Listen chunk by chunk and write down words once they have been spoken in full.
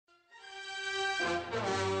Hello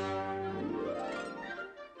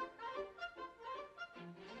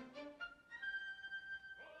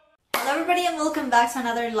everybody and welcome back to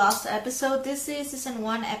another Lost episode. This is season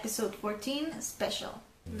 1 episode 14 special.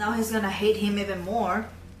 Now he's gonna hate him even more.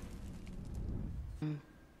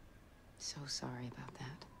 So sorry about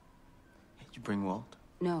that. Did you bring Walt?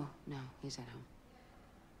 No, he's at home.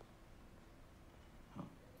 Oh.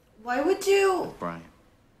 Why would you Brian.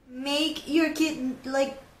 make your kid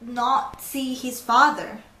like not see his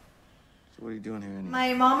father? So what are you doing here anyway?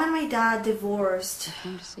 My mom and my dad divorced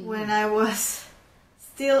when I was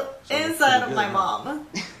still So inside of pretty my good, mom.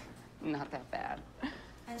 Not that bad.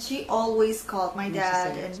 And she always called my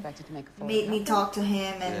dad and made me talk to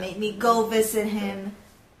him and made me go visit him.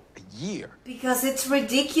 A year? Because it's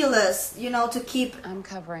ridiculous, you know, to keep I'm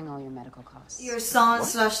covering all your medical costs. your son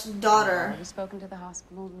slash daughter I've already spoken to the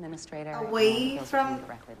hospital administrator. away and from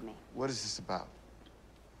directly to me. What is this about?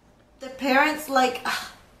 the parents. Like,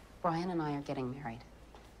 Brian and I are getting married.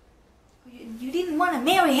 you didn't want to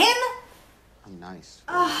marry him? I'm nice.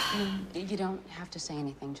 You don't have to say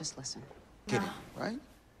anything, just listen. Get it, right?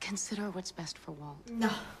 Consider what's best for Walt. No.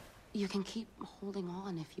 You can keep holding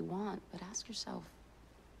on if you want, but ask yourself,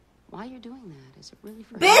 why you're doing that? Is it really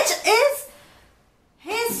for him? Bitch is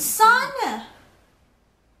his son.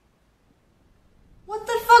 What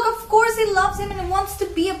the fuck? Of course he loves him and wants to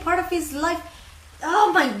be a part of his life.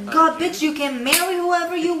 Oh my god, bitch, you can marry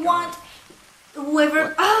whoever you want.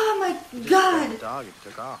 Whoever. Oh my god. Dog, it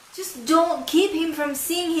took off. Just don't keep him from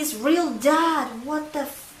seeing his real dad. What the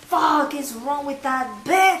fuck is wrong with that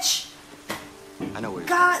bitch? I know where.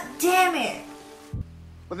 God damn it.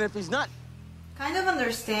 But then if he's not. Kind of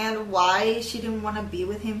understand why she didn't want to be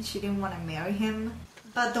with him. She didn't want to marry him.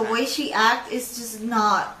 But the way she acts is just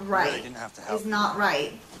not right. Really didn't have to help. It's not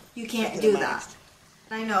right. You can't do that.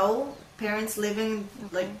 I know parents living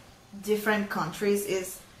like different countries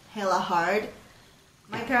is hella hard.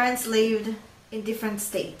 My parents lived in different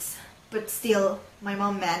states, but still my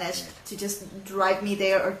mom managed to just drive me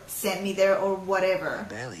there or send me there or whatever.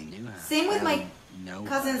 Barely knew her. Same with my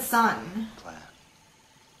cousin's son.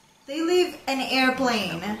 They live an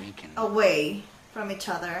airplane away from each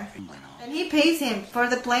other. And he pays him for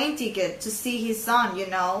the plane ticket to see his son, you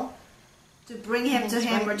know? To bring him to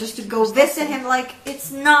him or just to go visit him. Like,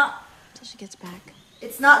 it's not... Until she gets back.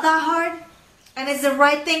 It's not that hard. And it's the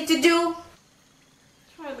right thing to do.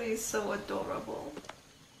 Charlie is so adorable.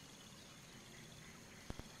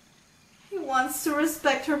 He wants to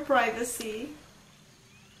respect her privacy.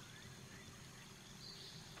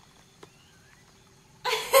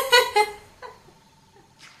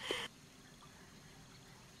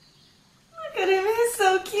 Look at him, he's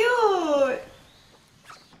so cute.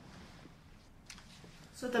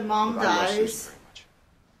 So the mom dies.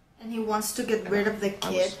 And he wants to get rid of the kid.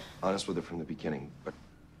 I was honest with her from the beginning, but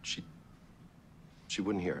she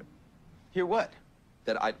wouldn't hear it. Hear what?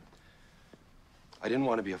 That I didn't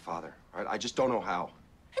want to be a father. All right? I just don't know how.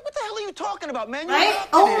 Hey, what the hell are you talking about, man? You Right? adopted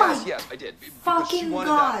Oh him. my Yes, I did. Because fucking she wanted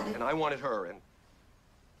God. that, and I wanted her, and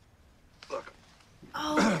look,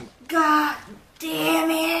 Oh, god damn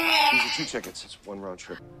it! these are 2 tickets. It's 1 round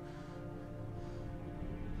trip.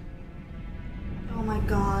 Oh my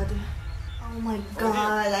god. Oh my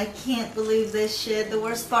god, I can't believe this shit. The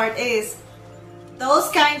worst part is, those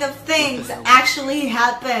kind of things actually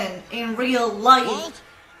happen in real life.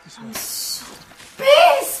 I'm so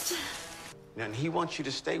pissed! And he wants you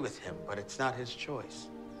to stay with him, but it's not his choice.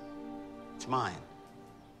 It's mine.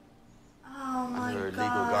 Oh my your god.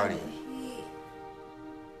 legal guardian.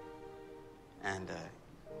 And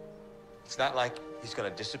it's not like he's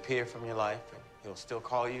gonna disappear from your life. And he'll still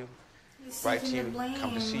call you, He's write to taking you, the blame.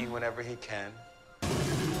 come to see you whenever he can.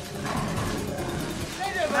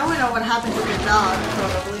 Now we know what happened to the dog,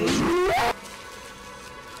 probably.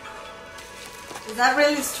 Is that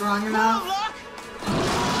really strong enough?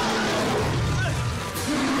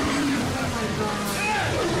 Oh my god.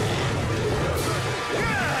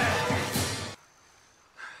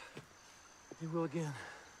 He will again.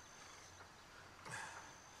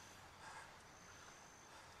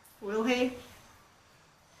 Will he?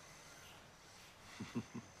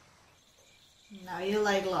 Now you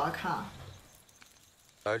like Locke, huh?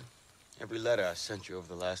 Every letter I sent you over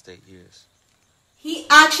the last 8 years. He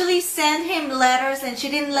actually sent him letters and she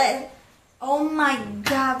didn't let... Oh my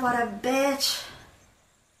god, what a bitch.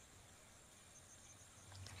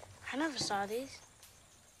 I never saw these.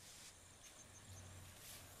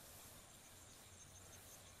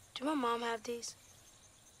 Did my mom have these?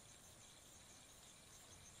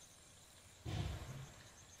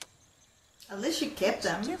 At least she kept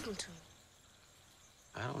them. Give them to me.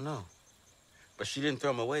 I don't know. But she didn't throw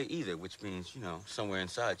them away either, which means, you know, somewhere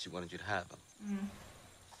inside she wanted you to have them. Mm.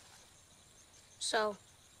 So,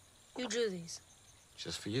 you drew these?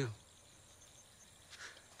 Just for you.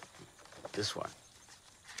 This one.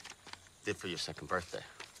 Did for your second birthday.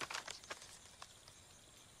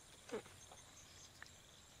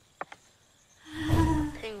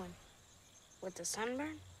 Penguin. With the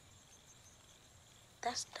sunburn?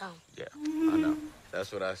 That's dumb. Yeah, I know.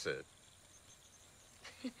 That's what I said.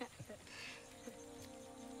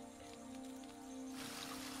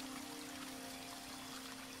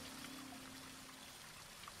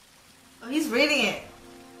 Oh, he's reading it.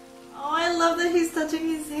 Oh, I love that he's touching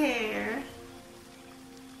his hair.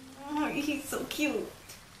 Oh, he's so cute.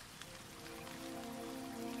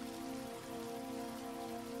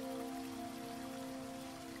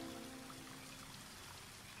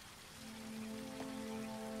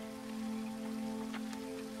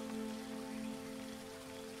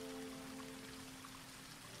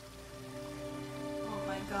 Oh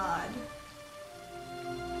my God.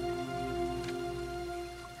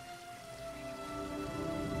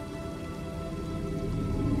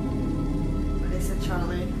 What is it,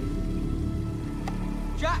 Charlie?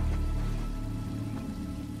 Jack!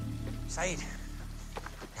 Saeed, you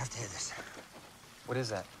have to hear this. What is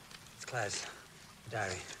that? It's Claire's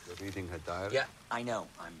diary. You're reading her diary? Yeah, I know.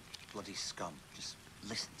 I'm bloody scum. Just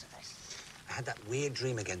listen to this. I had that weird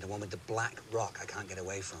dream again, the one with the black rock I can't get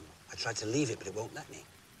away from. I tried to leave it, but it won't let me.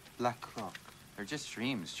 Black Rock. They're just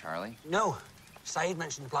dreams, Charlie. No. Saeed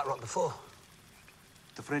mentioned the Black Rock before.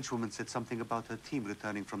 The French woman said something about her team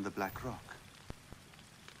returning from the Black Rock.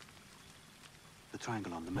 The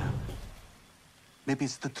triangle on the map. Maybe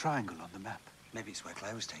it's the triangle on the map. Maybe it's where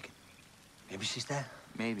Claire was taken. Maybe she's there.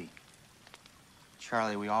 Maybe.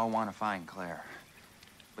 Charlie, we all want to find Claire.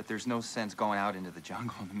 But there's no sense going out into the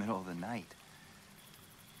jungle in the middle of the night.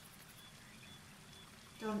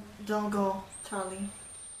 Don't go, Charlie.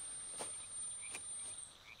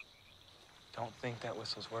 Don't think that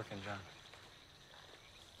whistle's working, John.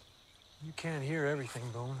 You can't hear everything,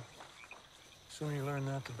 Bone. The sooner you learn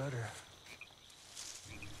that, the better.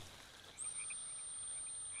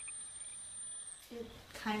 It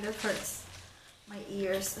kind of hurts my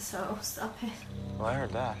ears, so stop it. Well, I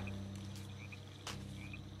heard that.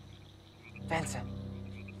 Vincent.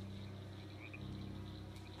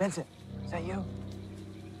 Vincent, is that you?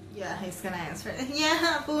 Yeah, he's gonna answer.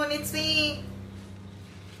 Yeah, Boone, it's me.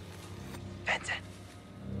 Vincent.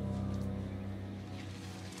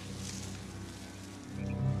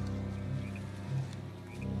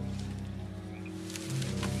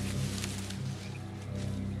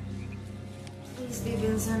 Please be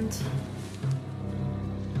Vincent.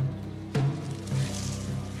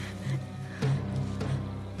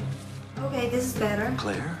 Okay, this is better.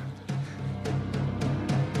 Claire?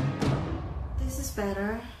 This is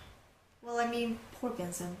better. Well, I mean, poor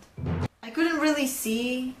Vincent. I couldn't really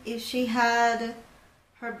see if she had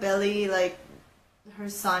her belly, like, her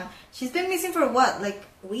son. She's been missing for what, like,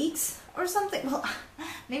 weeks or something? Well,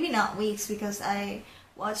 maybe not weeks, because I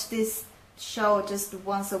watch this show just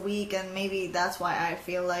once a week, and maybe that's why I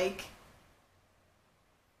feel like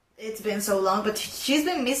it's been so long. But she's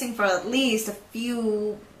been missing for at least a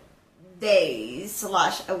few days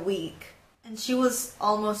 / a week. And she was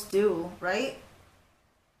almost due, right?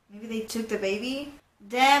 Maybe they took the baby?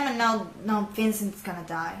 Damn, and now Vincent's gonna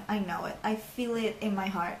die. I know it. I feel it in my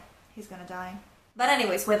heart. He's gonna die. But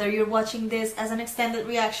anyways, whether you're watching this as an extended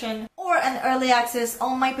reaction or an early access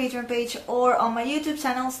on my Patreon page or on my YouTube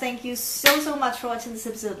channels, thank you so much for watching this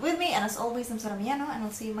episode with me. And as always, I'm Sora Miyano, and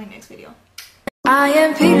I'll see you in my next video. I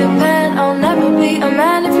am Peter Pan, I'll never be a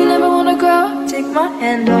man if you never wanna grow. Take my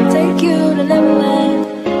hand, I'll take you to Neverland.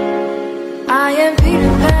 I am Peter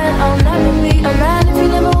Pan, I'll never be a man if you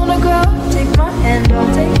never